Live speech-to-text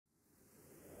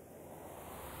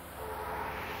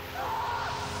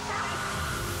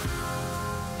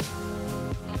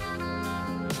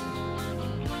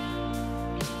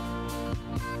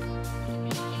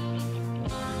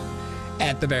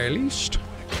At the very least.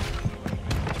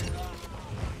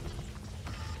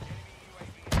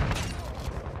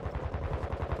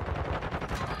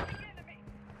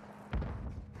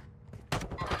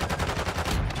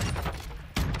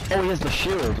 Oh, he has the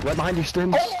shield. Right behind you,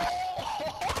 Stim. You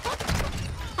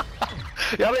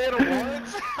haven't hit him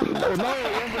once? No, he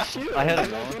has the shield. I hit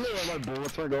him once. Where my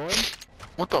bullets are going.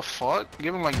 What the fuck?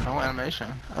 Give him like no animation.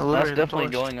 That's definitely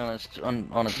going on its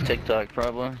TikTok,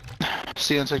 probably.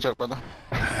 See you on TikTok, brother.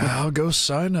 I'll go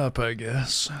sign up, I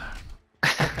guess.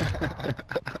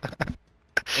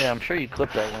 Yeah, I'm sure you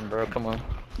clipped that one, bro. Come on.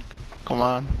 Come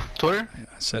on. Twitter?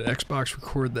 I said Xbox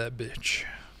record that bitch.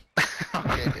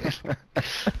 Okay, dude.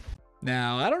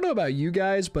 Now, I don't know about you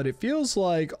guys, but it feels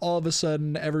like all of a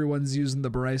sudden everyone's using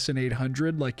the Bryson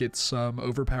 800 like it's some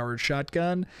overpowered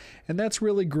shotgun, and that's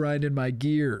really grinding my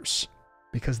gears,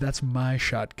 because that's my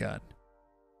shotgun.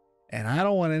 And I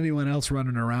don't want anyone else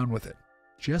running around with it.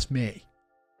 Just me.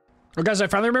 Oh, guys, I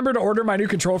finally remembered to order my new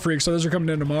Control Freak, so those are coming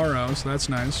in tomorrow, so that's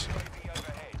nice.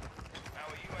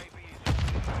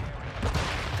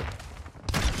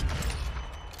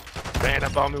 Ran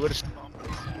up on me with a...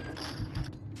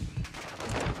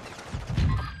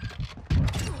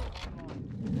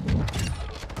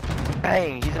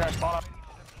 Dang, he's in that spot.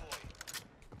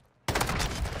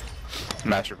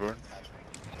 Match report.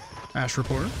 Ash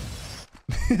report.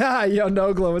 Yo,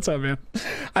 No Glow, what's up, man?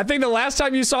 I think the last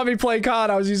time you saw me play COD,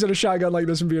 I was using a shotgun like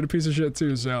this and being a piece of shit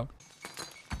too, so.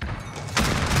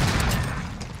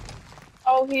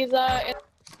 Oh, he's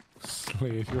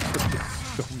Slade, you're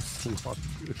so slow,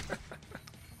 dude.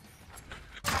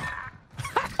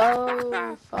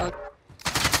 Oh, fuck.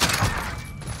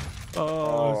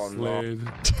 Oh, Slade.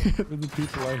 They're the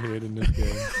people I hate in this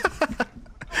game.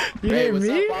 You hate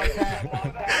me?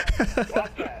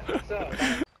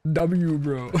 W,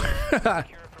 bro.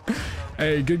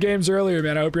 Hey, good games earlier,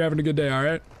 man. I hope you're having a good day,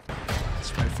 alright?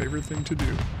 It's my favorite thing to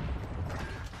do.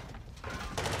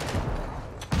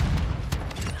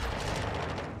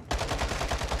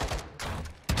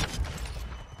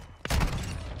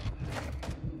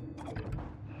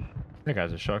 That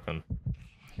guy's a shotgun.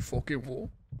 You fucking fool.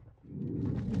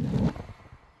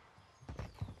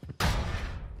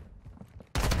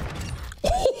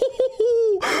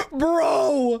 Oh,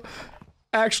 bro!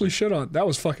 Actually, shit on. That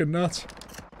was fucking nuts.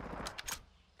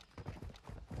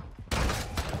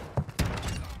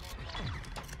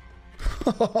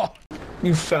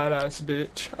 You fat ass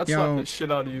bitch. I'd slap the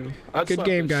shit out of you. Good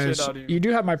game, guys. You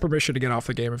do have my permission to get off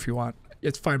the game if you want.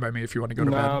 It's fine by me if you want to go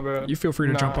to bed. Bro. You feel free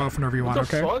to jump off whenever you want,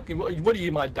 okay? What the fuck? What are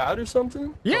you, my dad or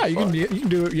something? Yeah, you can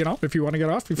do it, you know, if you want to get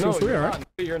off, you feel free, alright?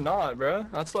 No, you're not, bro.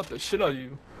 I'd slap the shit out of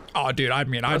you. Oh, dude, I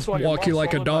mean, I'd walk you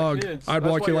like a dog. I'd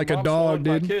walk you like a dog,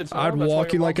 dude. I'd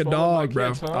walk you like a dog,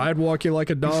 bro. I'd walk you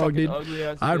like a dog, dude.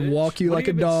 I'd walk you like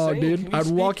a dog, dude. I'd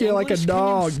walk you like a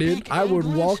dog, dude. I would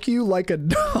walk you like a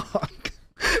dog.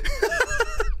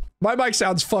 My mic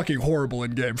sounds fucking horrible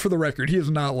in game. For the record, he is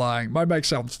not lying. My mic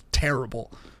sounds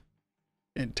terrible.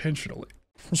 Intentionally.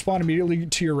 Spawn immediately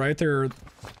to your right there.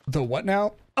 The what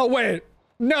now? Oh, wait.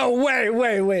 No,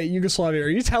 wait. Yugoslavia, are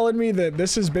you telling me that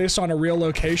this is based on a real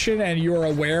location and you're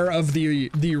aware of the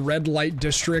red light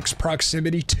district's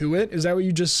proximity to it? Is that what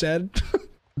you just said?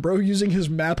 Bro using his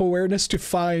map awareness to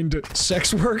find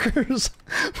sex workers?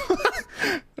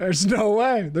 There's no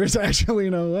way. There's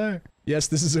actually no way. Yes,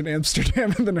 this is in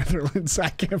Amsterdam in the Netherlands. I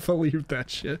can't believe that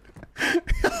shit.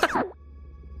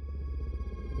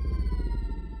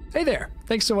 Hey there.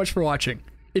 Thanks so much for watching.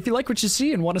 If you like what you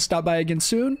see and want to stop by again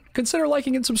soon, consider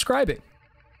liking and subscribing.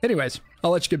 Anyways,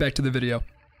 I'll let you get back to the video.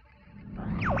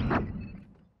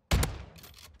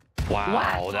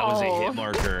 Wow, that was a hit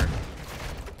marker.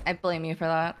 I blame you for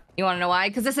that. You want to know why?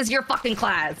 Because this is your fucking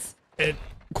class. It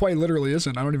quite literally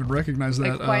isn't. I don't even recognize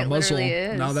that muzzle.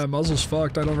 Is. Now that muzzle's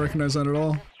fucked. I don't recognize that at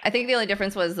all. I think the only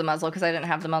difference was the muzzle because I didn't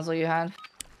have the muzzle you had.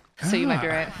 So you might be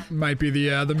right. Might be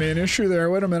the main issue there.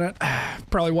 Wait a minute.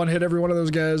 Probably one hit every one of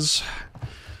those guys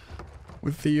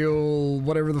with the old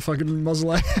whatever the fucking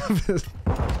muzzle I have.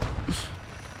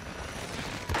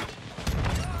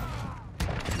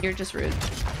 You're just rude.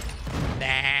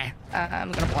 Nah.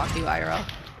 I'm gonna block you, IRL.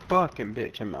 Fucking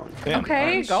bitch, I'm out.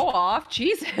 Okay, nice. go off.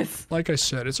 Jesus. Like I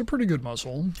said, it's a pretty good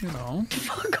muzzle, you know.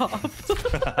 Fuck off.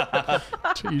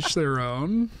 To each their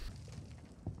own.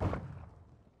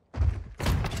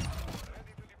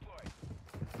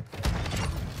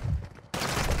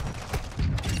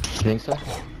 You think so?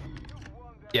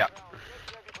 Yeah.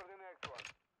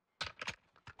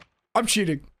 I'm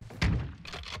cheating.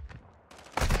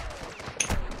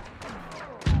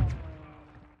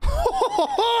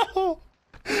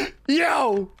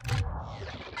 Yo!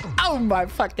 Oh my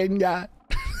fucking god.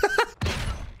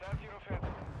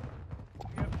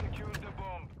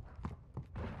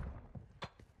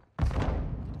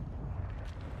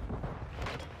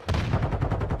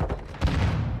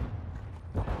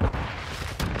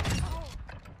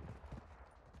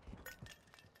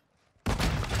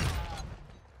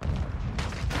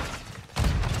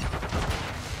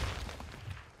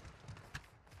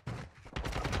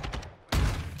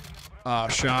 Oh,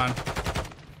 Sean.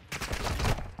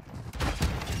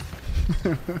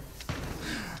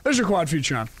 There's your quad feed,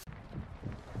 Sean.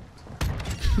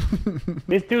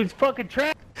 This dude's fucking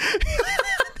trash.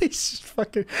 He's just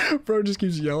fucking... Bro just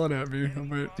keeps yelling at me. I'm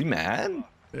like, Is he mad?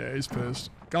 yeah, he's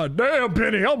pissed. God damn,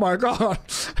 Penny. Oh, my God.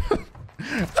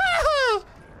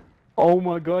 Oh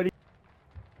my god.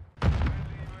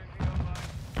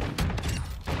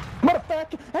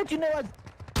 Motherfucker, how'd you know I...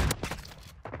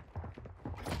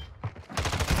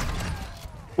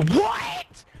 What?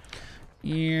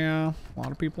 Yeah, a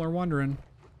lot of people are wondering.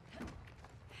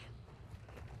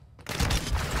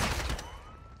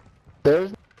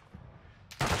 There's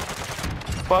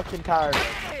Fucking tired.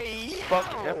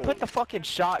 Fuck, put the fucking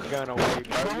shotgun away,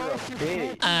 bro. You're a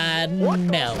bitch.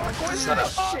 No.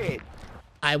 Shit.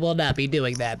 I will not be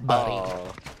doing that, buddy.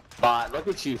 Oh, bot, look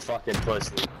at you fucking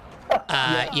pussy.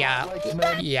 Yeah,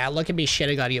 look at me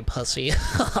shitting on you, pussy.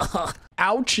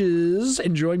 Ouches.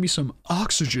 Enjoy me some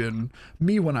oxygen.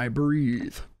 Me when I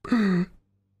breathe.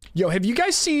 Yo, have you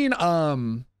guys seen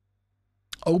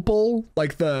Opal?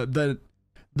 Like the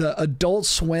Adult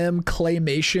Swim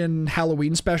claymation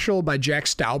Halloween special by Jack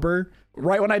Stauber?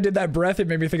 Right when I did that breath, it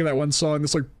made me think of that one song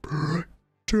that's like,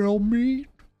 tell me,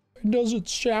 does it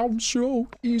sound so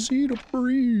easy to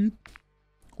breathe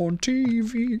on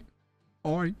TV?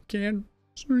 I can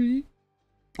see.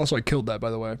 Also, I killed that,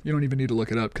 by the way. You don't even need to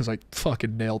look it up because I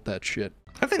fucking nailed that shit.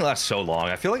 That thing lasts so long.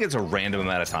 I feel like it's a random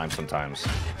amount of time sometimes. I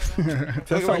feel That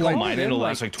like felt like, mine it'll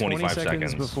last like 25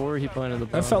 seconds. before he planted the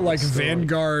bomb. that felt like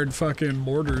Vanguard fucking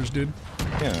mortars, dude.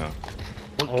 Yeah.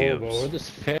 What Oh, gives? bro, this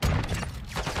fit.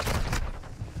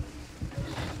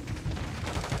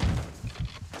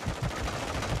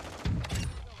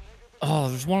 Oh,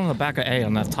 there's one on the back of A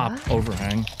on that top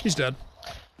overhang. He's dead.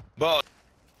 But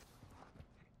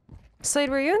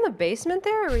Slade, were you in the basement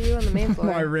there, or were you on the main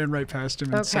floor? I ran right past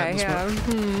him and sat in Okay,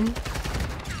 the spot.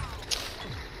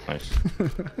 yeah. Nice.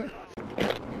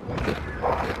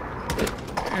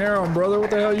 Damn, brother, what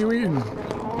the hell you eating?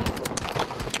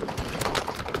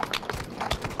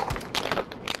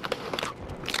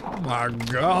 Oh my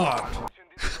god.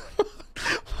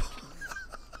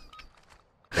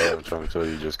 I'm trying to tell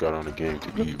you, just got on the game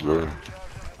to eat, bro.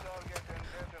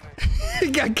 He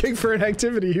got kicked for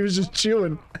inactivity. He was just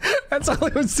chewing. That's all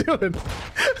he was doing.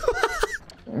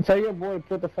 Tell your boy to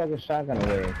put the fucking shotgun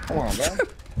away. Come on,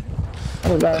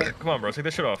 bro. Come on, bro. Take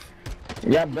that shit off.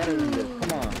 Yeah, better than this.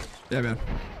 Come on. Yeah, man.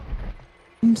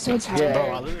 I'm so tired. Yeah,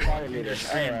 bro, I literally need a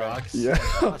sandbox. Yeah.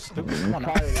 I'm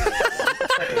tired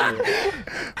of it.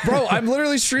 Bro, I'm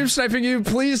literally stream sniping you.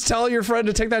 Please tell your friend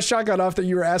to take that shotgun off that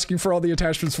you were asking for all the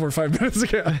attachments for 5 minutes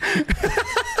ago.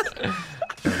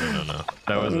 No.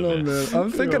 That I wasn't don't know, it. man.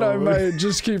 I'm thinking I might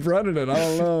just keep running it. I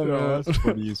don't know, man. That's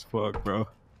funny as fuck, bro.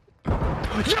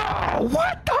 Yo,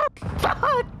 what the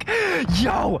fuck?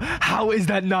 Yo, how is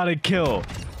that not a kill?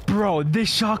 Bro, this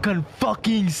shotgun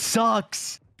fucking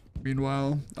sucks.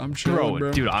 Meanwhile, I'm chilling,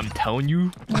 bro. Dude, I'm telling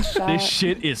you, this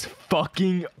shit is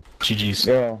fucking GG's.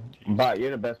 Yo, bot,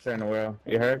 you're the best player in the world.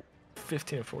 You heard?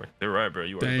 15-4. They're right, bro.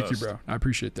 You are Thank the you, best. bro. I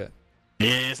appreciate that.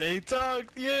 Yes, A talk.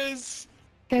 Yes.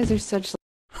 You guys are such.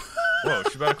 Whoa,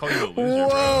 she's about to call you a loser, bro.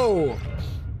 Whoa!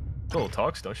 Little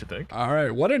talks, don't you think? All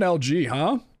right, what an LG,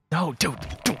 huh? No, dude,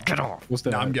 don't get off. What's that?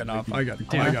 No, I'm getting off. I gotta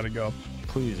go.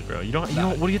 Please, bro. You don't.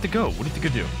 What do you have to go? What do you think you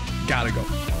do? Gotta go.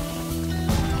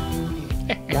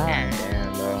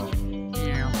 Damn, bro.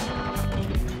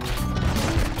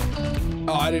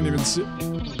 Oh, I didn't even see.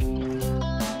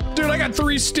 Dude, I got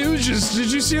 3 Stooges.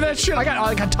 Did you see that shit? I got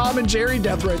like a Tom and Jerry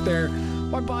death right there.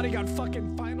 My body got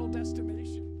fucking Final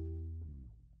Destination.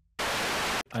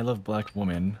 I love black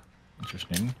woman.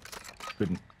 Interesting.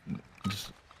 Couldn't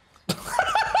just.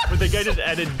 But the guy just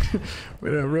added.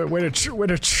 Way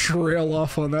to trail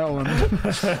off on that one.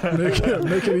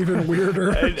 make it even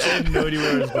weirder. I had no idea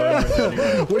where I was going with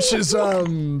it. Which is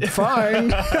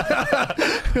fine.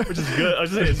 Which is good. I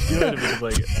was just saying it's good, but it's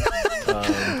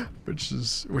like.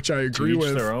 Which I To agree each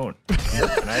with. their own.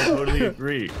 And I totally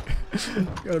agree.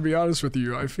 Gotta be honest with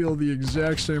you, I feel the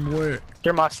exact same way.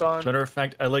 You're my son. Matter of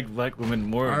fact, I like black women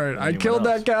more. All right, than I anyone killed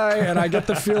else. that guy, and I get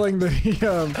the feeling that he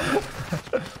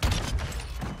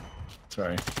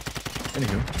Sorry.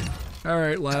 Anywho. All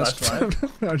right, last.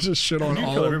 I just shit on Did you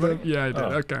all kill of them. everybody? Yeah, I did.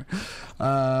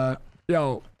 Oh. Okay.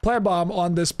 Yo, plant bomb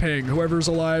on this ping. Whoever's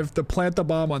alive, to plant the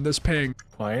bomb on this ping.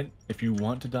 Quiet. If you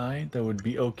want to die, that would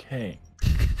be okay.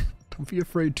 Don't be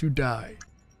afraid to die.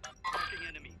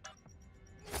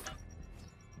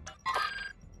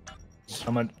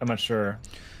 I'm not sure.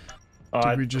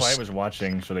 Did we just- Quiet was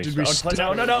watching, so they. Did we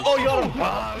No, no, no! Oh, you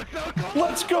got him!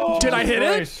 Let's go! Did I hit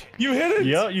it? Nice. You hit it?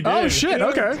 Yeah, you did. Oh shit!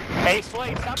 Okay. Hey,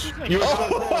 Slade, stop using You your were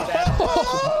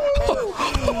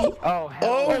Oh, hell.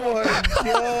 Oh my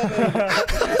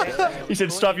god. He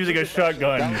said, "Stop using a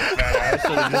shotgun."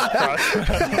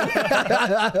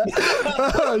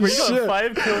 Oh We shit! got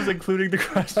 5 kills, including the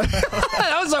crossfire.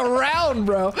 That was a round,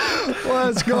 bro.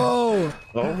 Let's go.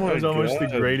 Oh my That was almost the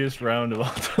greatest round of all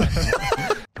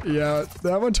time. Yeah,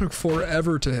 that one took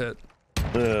forever to hit.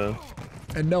 Yeah.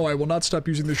 And no, I will not stop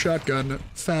using the shotgun,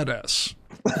 fat ass.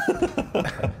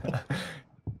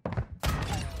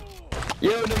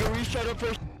 Yo, nigga, we shut up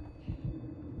first.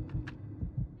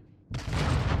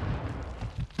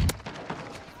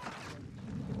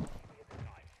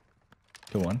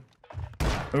 Go on.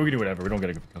 We can do whatever. We don't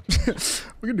get a.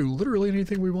 We can do literally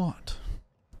anything we want.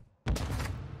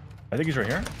 I think he's right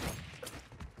here.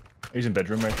 He's in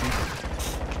bedroom right here.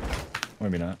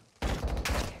 Maybe not.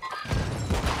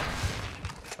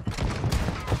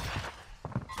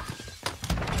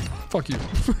 Fuck you.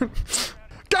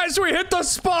 Guys, we hit the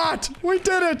spot! We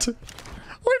did it! We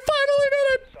finally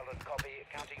did it! Solid copy.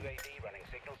 Counter UAV running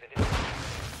signals into.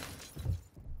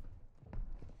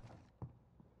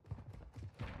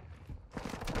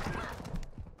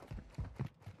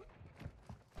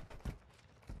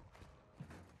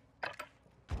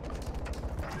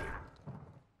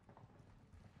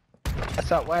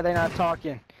 What's up? Why are they not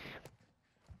talking?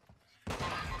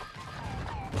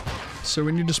 So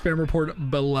we need to spam report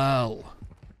Bilal.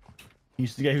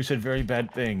 He's the guy who said very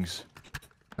bad things.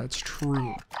 That's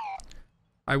true.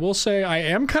 I will say I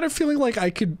am kind of feeling like I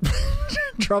could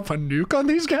drop a nuke on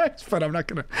these guys, but I'm not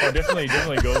gonna. Oh, definitely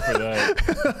go for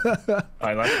that.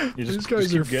 I like. You just, These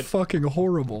guys are get. fucking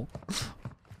horrible.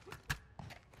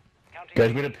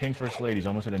 Guys, we had a ping first lady. He's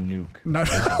almost at a nuke. No,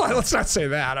 let's not say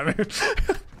that. I mean,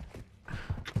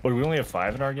 What, do we only have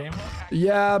 5 in our game?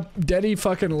 yeah, Denny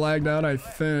fucking lagged out, I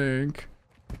think.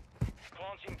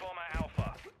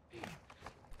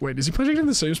 Wait, is he punching in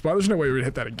the same spot? There's no way we'd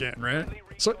hit that again, right?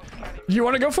 So, you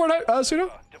want to go for it,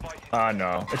 Suno?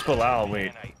 No. It's Bilal,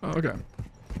 wait. Oh, okay.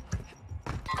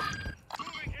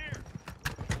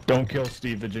 Don't kill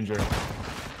Steve the Ginger.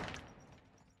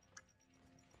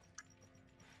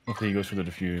 Hopefully he goes for the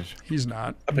defuse. He's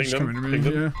not. I He's pinged coming to him. me,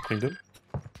 Pinged yeah. him. Pinged him.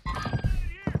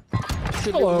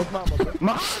 Hello.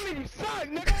 Muhammad, you suck,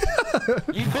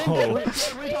 nigga. You think that?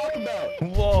 What are we talking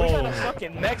about? Whoa. We got a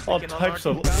fucking Mexican All on types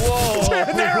our of. team.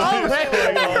 Whoa.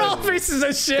 They're all pieces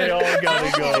of shit. They all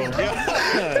gotta go.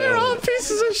 They're all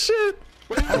pieces of shit.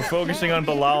 We're focusing on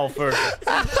Bilal first.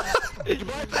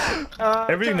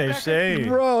 Everything they say.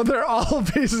 Bro, they're all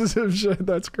pieces of shit.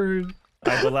 That's crazy.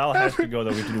 Bilal has to go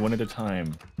though. We have to do one at a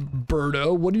time.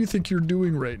 Birdo, what do you think you're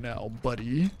doing right now,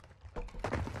 buddy?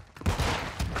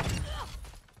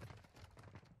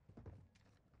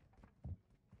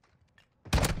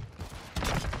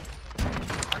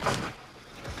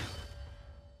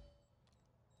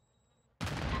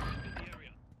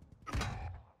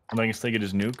 I'm letting Slay get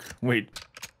his nuke. Wait,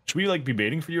 should we like be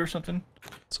baiting for you or something?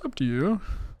 It's up to you.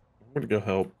 I'm gonna go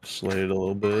help Slade a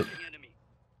little bit.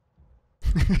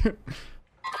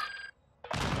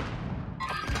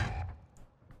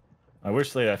 I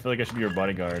wish Slade. I feel like I should be your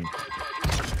bodyguard.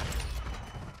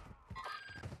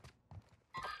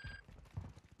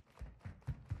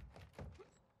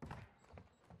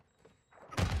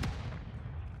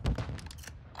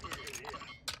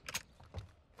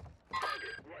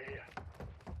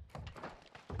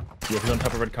 Yeah, he's on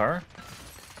top of a red car.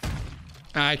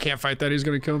 I can't fight that. He's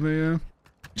gonna kill me. Yeah.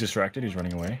 Distracted. He's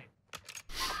running away.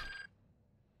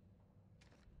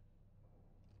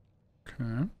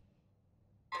 Okay.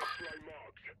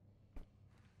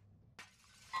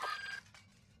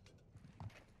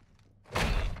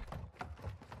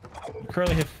 You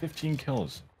currently have 15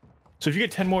 kills. So if you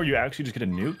get 10 more, you actually just get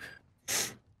a nuke?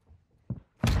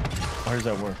 How does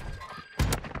that work?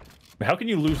 How can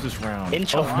you lose this round?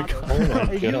 Oh my god. Oh my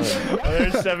god. They're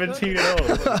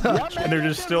 17-0. And they're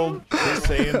just still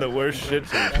saying the worst shit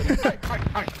to each other.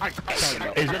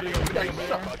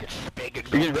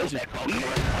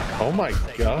 Oh my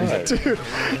god. Dude,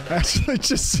 actually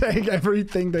just saying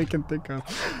everything they can think of.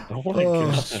 Oh my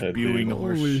god. Spewing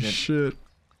horse Holy shit. shit.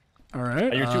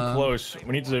 Alright. You're too close.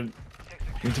 We need to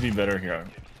be better here.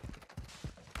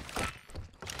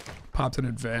 Popped in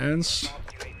advance.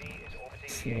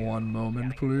 1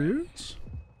 moment, please.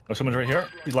 Oh, someone's right here.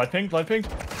 He's live pinged, live pinged.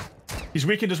 He's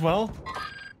weakened as well.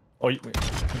 Oh, wait.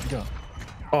 Where'd you go?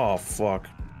 Oh fuck.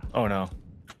 Oh no.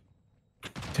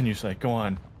 Continue, Slay. Go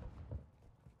on.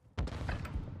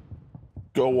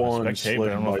 Go on, Spectate, but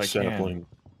I don't Slade know by if I can. sapling.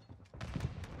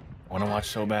 I want to watch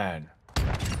so bad.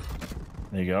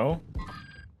 There you go.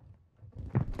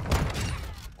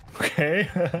 Okay.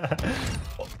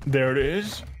 There it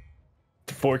is.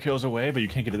 4 kills away, but you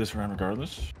can't get to this round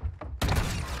regardless.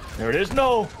 There it is.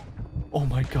 No! Oh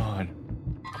my god.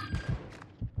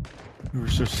 You were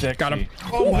so sexy. Got him.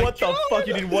 Oh, what the fuck?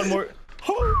 You need one more.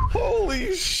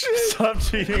 Holy shit! Stop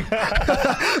cheating.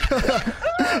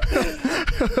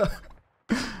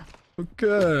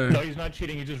 Okay. No, he's not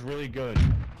cheating. He's just really good.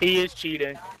 He is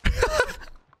cheating.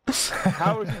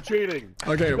 How is he cheating?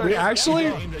 Okay, we actually.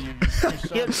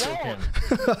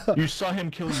 You saw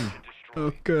him kill you.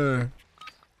 Okay.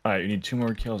 All right, you need 2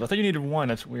 more kills. I thought you needed 1.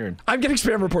 That's weird. I'm getting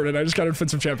spam reported. I just got an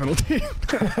offensive chat penalty.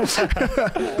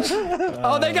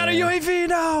 Oh, they got a UAV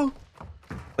now.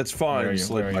 That's fine.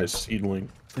 Slid by seedling.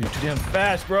 You're too damn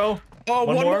fast, bro. Oh,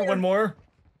 one more.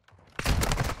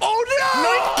 Oh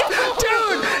no!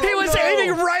 Dude, he was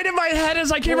aiming right in my head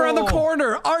as I came around the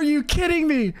corner. Are you kidding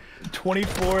me?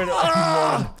 24 and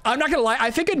I'm not gonna lie.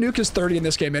 I think a nuke is 30 in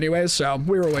this game anyway, so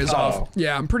we were ways off.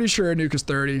 Yeah, I'm pretty sure a nuke is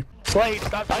 30. Slade,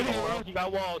 stop fighting around. You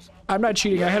got walls. I'm not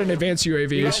cheating. I had an advanced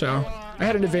UAV, so I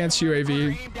had an advanced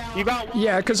UAV. You got walls.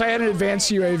 Yeah, because I had an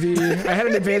advanced UAV. I had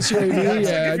an advanced UAV.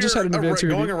 Yeah, I just had an advanced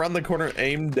UAV. Going around the corner,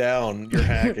 aim down. You're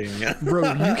hacking.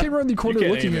 Bro, you came around the corner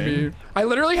looking at me. I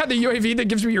literally had the UAV that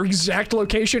gives me your exact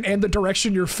location and the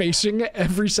direction you're facing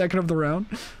every second of the round.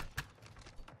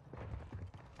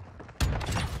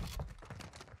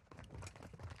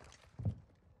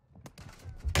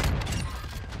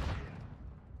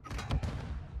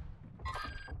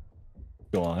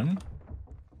 Go on.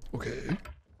 Okay.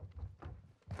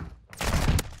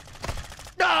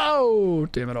 No!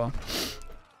 Damn it all.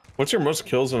 What's your most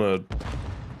kills in a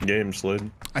game,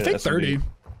 Slade? I think 30.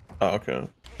 Oh, okay.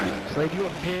 Slade, you a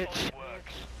bitch.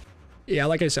 Yeah,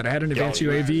 like I said, I had an advanced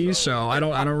UAV, so I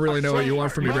don't really know what you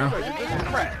want from me, bro.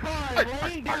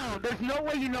 There's no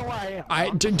way you know where I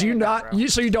am. Do you not?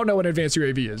 So you don't know what advanced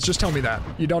UAV is? Just tell me that.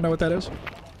 You don't know what that is?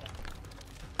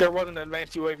 There wasn't an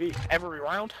advanced UAV every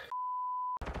round.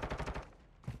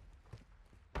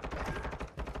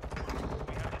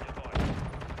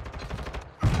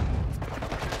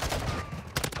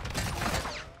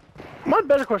 My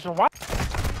better question, why?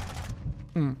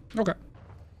 Okay.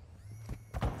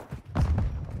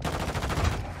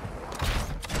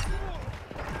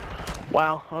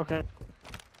 Wow, okay.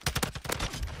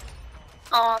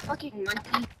 Aw, fucking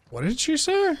monkey. What did she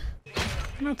say?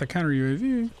 Not the counter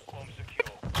UAV.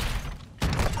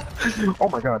 Oh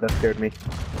my god, that scared me.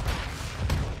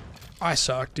 I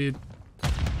suck, dude.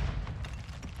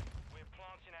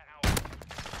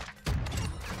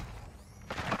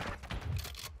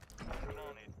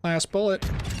 Last bullet.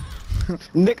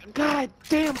 Nick, god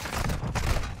damn.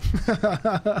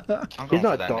 He's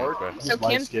not dark. So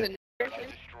Kim's the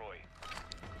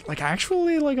Like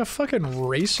actually like a fucking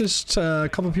racist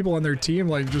couple people on their team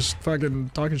like just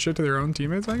fucking talking shit to their own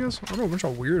teammates, I guess. I don't know, a bunch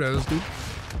of weirdos, dude.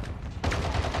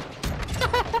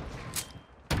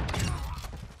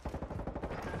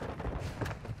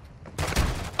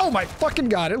 Oh my fucking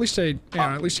god, at least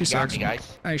he sucks.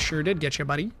 guys. I sure did get you,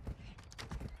 buddy.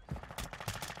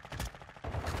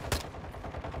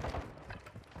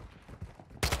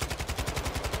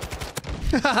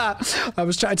 I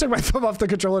took my thumb off the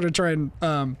controller to try and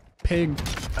ping.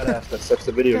 That's such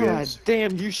the video God games.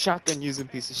 damn, you shotgun using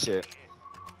piece of shit.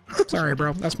 Sorry,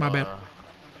 bro. That's my bad.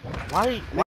 Why?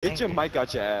 Get your mic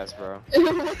out your ass, bro.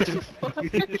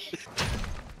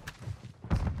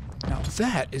 Now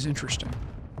that is interesting.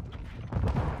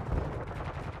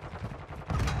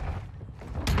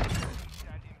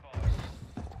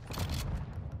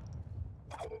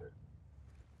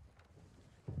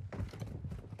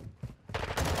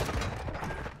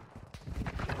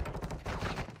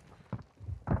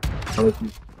 It's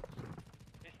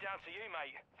down to you,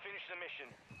 mate. Finish the mission.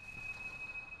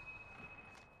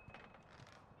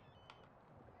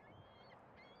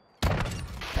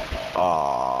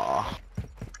 Aww.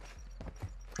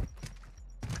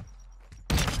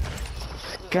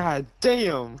 God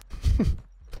damn.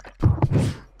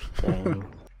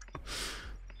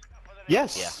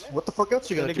 Yes. Yeah. What the fuck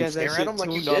else you gonna do? Stare at him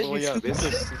like you did? This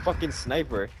is fucking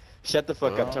sniper. Shut the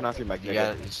fuck up. Turn off your mic. You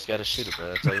just gotta shoot it, bro.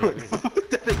 That's all you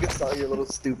gotta That nigga saw your little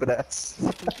stupid ass. I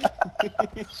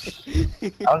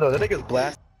don't know. That nigga's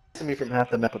blasting me from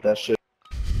half the map with that shit.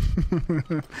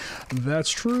 That's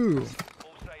true.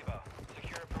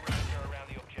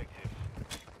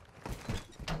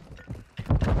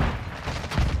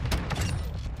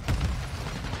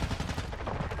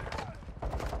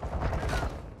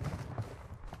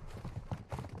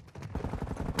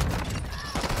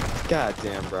 God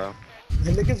damn, bro.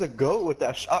 The nigga's a goat with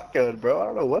that shotgun, bro. I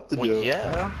don't know what to do.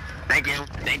 Yeah. Thank you.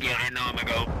 Thank you. I didn't know I'm gonna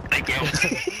go. Thank you.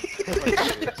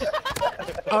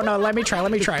 Oh no, let me try.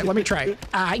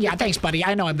 Yeah, thanks, buddy.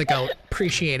 I know I'm the goat.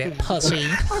 Appreciate it, pussy.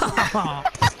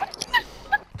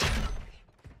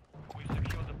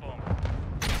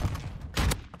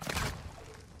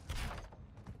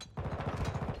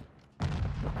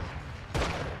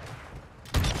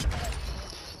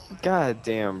 God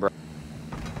damn, bro.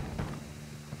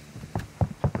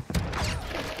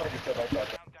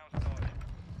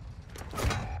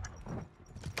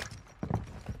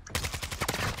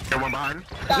 One behind.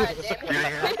 God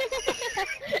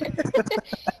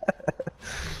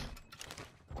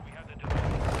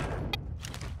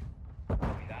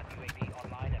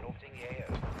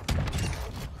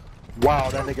Wow,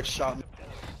 that nigga shot me.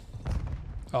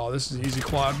 Oh, this is an easy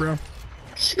quad, bro.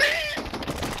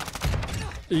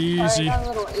 Easy.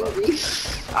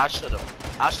 I should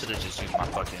have just used my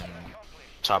fucking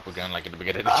chopper gun like at the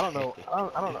beginning. I don't know.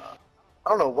 I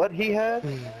don't know what he had.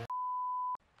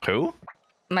 Who?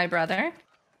 My brother.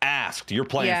 Asked. You're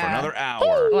playing for Yeah. another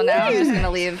hour. Well, now I'm just gonna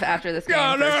leave after this game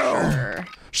Oh, for no. sure.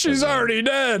 She's already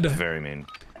dead. Very mean.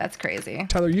 That's crazy.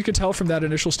 Tyler, you could tell from that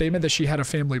initial statement that she had a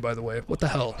family, by the way. What the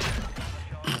hell?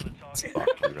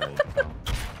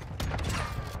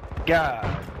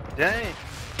 God dang.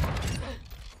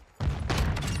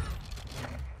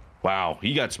 Wow,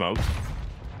 he got smoked.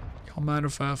 Y'all mind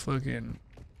if I fucking...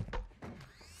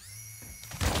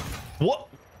 What?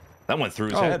 That went through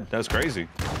his head. That's crazy.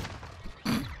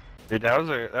 Dude, that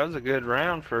was a good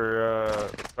round for a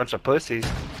bunch of pussies.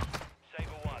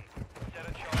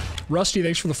 Rusty,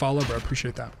 thanks for the follow, bro.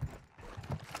 Appreciate that.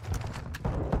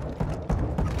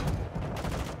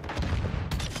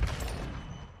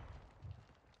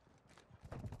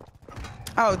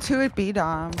 Oh, two at B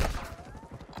Dom.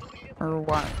 Or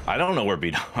what? I don't know where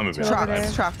beat. I'm a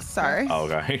bit. Trucks, sorry. Oh,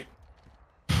 okay.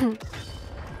 I'm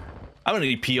gonna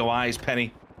need POIs,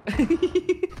 Penny.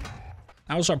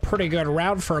 That was a pretty good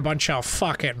round for a bunch of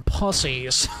fucking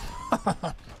pussies.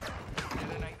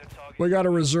 We gotta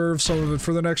reserve some of it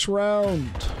for the next round.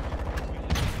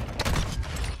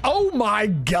 Oh my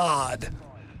god!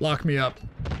 Lock me up.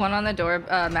 One on the door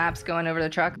maps going over the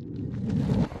truck.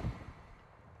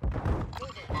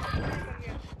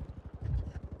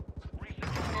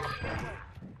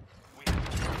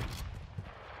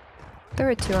 There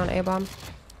were two on A-bomb.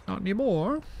 Not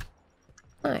anymore.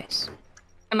 Nice.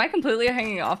 Am I completely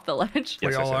hanging off the ledge?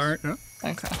 We all are, yeah.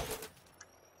 Okay.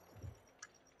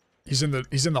 He's in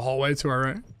the hallway to our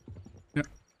right. Yeah.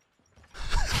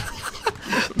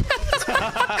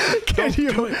 Can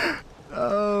you?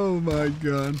 Oh my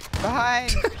god.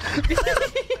 Behind.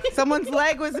 Someone's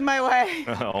leg was in my way.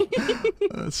 Oh.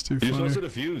 That's too You're funny.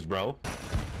 supposed to defuse, bro.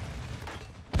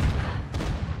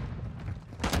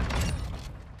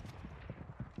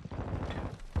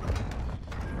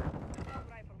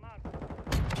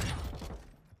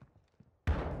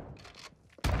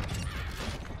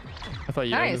 I thought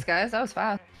you Nice, guys. That was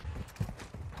fast.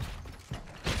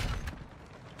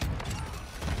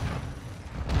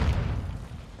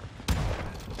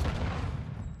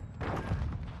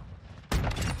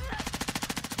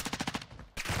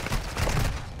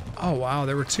 Oh wow,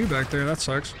 there were two back there. That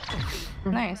sucks.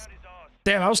 Nice.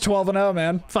 Damn, I was 12-0,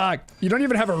 man. Fuck. You don't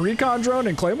even have a recon drone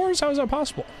in Claymores? How is that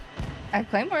possible? I have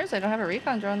Claymores. I don't have a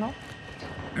recon drone though.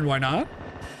 And why not?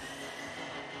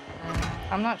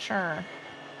 I'm not sure.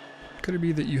 Could it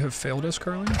be that you have failed us,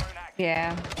 Carly?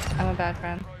 Yeah, I'm a bad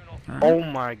friend. Right. Oh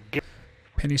my god.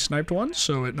 Penny sniped one,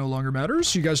 so it no longer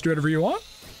matters. You guys do whatever you want.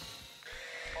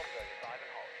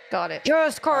 Got it.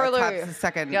 Yes, Carly. Taps a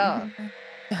second. Yeah.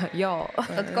 Y'all.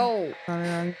 Let's go.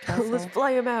 Let's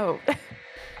fly him out.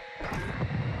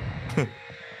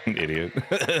 Idiot.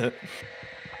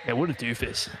 Yeah, what a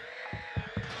doofus.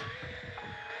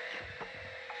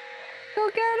 Go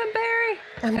get him, Barry.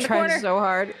 I'm In the trying corner. so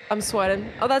hard. I'm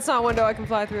sweating. Oh, that's not a window I can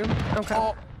fly through.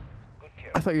 Okay.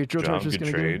 I thought your drill Job, torch was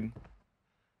good gonna trade.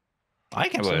 I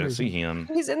can't believe I didn't see him.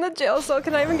 He's in the jail cell.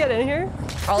 Can I even get in here?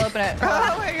 I'll open it.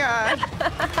 Oh my god.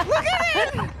 Look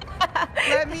at him.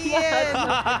 Let me in.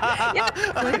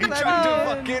 I'm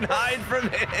trying to fucking hide from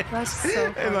it. That's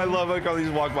so And I love how Carly's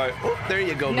walk by. Oh, there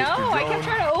you go, No, Mr. I kept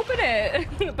Drone. trying to open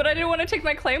it, but I didn't want to take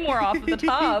my claymore off at the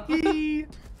top. No, it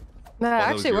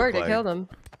actually your worked. It play. killed him.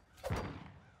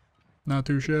 Not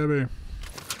too shabby.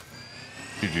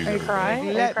 GG's, Are you crying?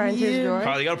 Are you crying tears of joy?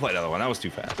 Carly, you gotta play another one. That was too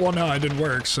fast. Well, no, it didn't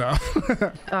work, so.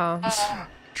 Oh.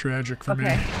 Tragic for me.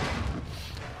 Okay.